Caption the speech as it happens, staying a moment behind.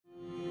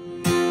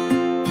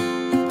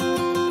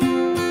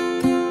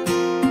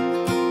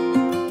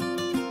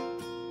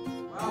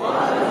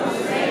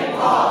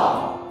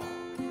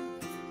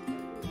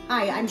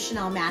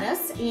Chanel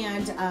Mattis,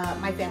 and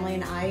my family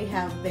and I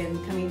have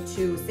been coming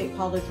to St.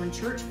 Paul Lutheran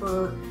Church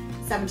for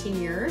 17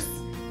 years.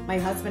 My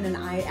husband and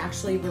I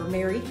actually were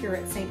married here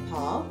at St.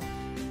 Paul.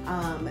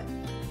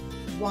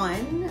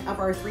 One of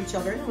our 3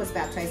 children was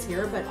baptized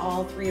here, but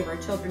all 3 of our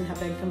children have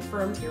been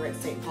confirmed here at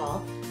St. Paul.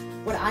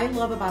 What I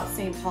love about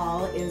St.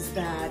 Paul is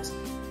that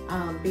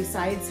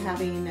besides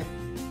having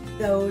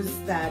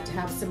those that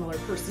have similar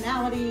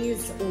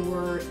personalities,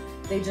 or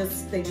they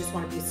just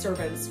want to be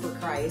servants for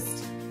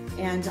Christ.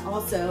 And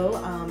also,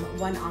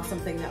 one awesome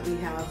thing that we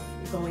have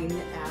going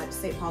at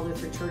St. Paul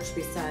Lutheran Church,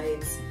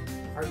 besides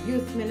our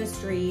youth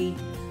ministry,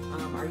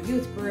 our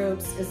youth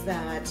groups, is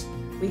that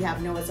we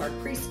have Noah's Ark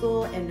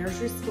Preschool and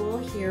Nursery School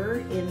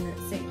here in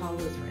St. Paul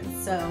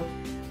Lutheran. So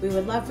we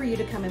would love for you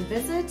to come and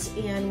visit,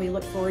 and we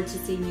look forward to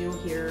seeing you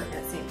here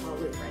at St. Paul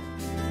Lutheran.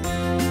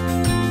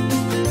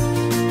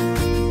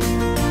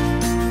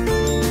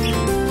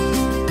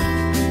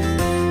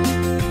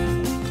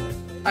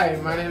 Hi,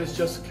 my name is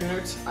Joseph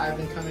Kunert. I've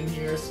been coming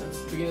here since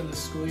the beginning of the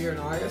school year in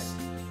August.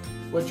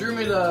 What drew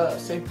me to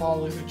St.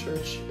 Paul Lutheran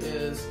Church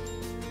is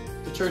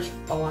the church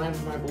aligned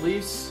with my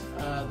beliefs,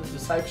 the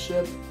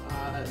discipleship,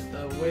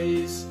 the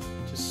ways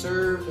to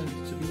serve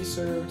and to be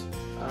served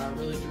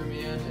really drew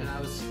me in, and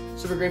I was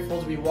super grateful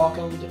to be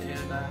welcomed,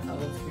 and I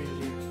love the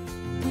community here.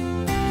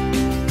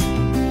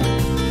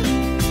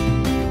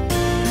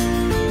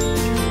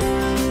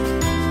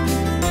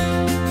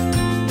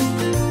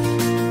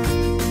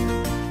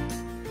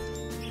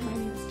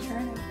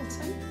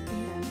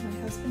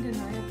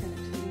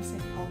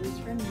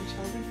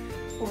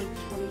 For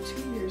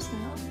 22 years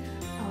now.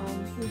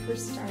 We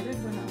first started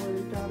when our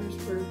daughters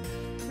were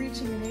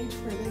reaching an age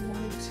where they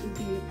wanted to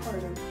be a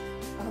part of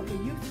a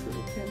youth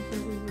group, and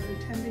where we were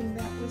attending,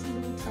 that was a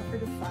little tougher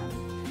to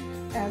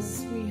find.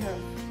 As we have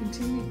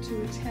continued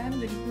to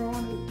attend and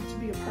grown to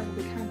be a part of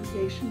the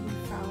congregation, we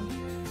found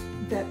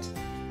that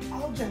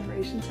all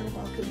generations are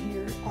welcome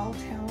here. All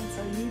talents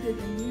are needed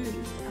and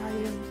used. I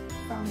have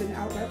found an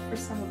outlet for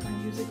some of my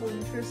musical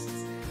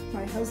interests.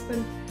 My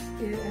husband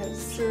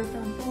has served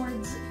on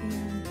boards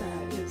and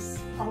is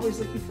always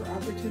looking for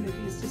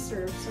opportunities to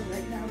serve. So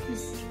right now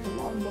he's the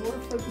lawnmower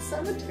for the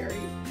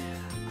cemetery.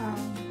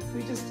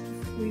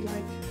 We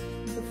like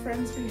the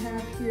friends we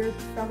have here,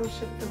 the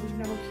fellowship that we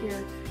know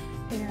here,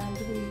 and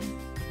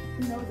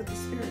we know that the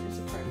Spirit is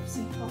a part of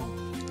St.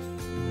 Paul.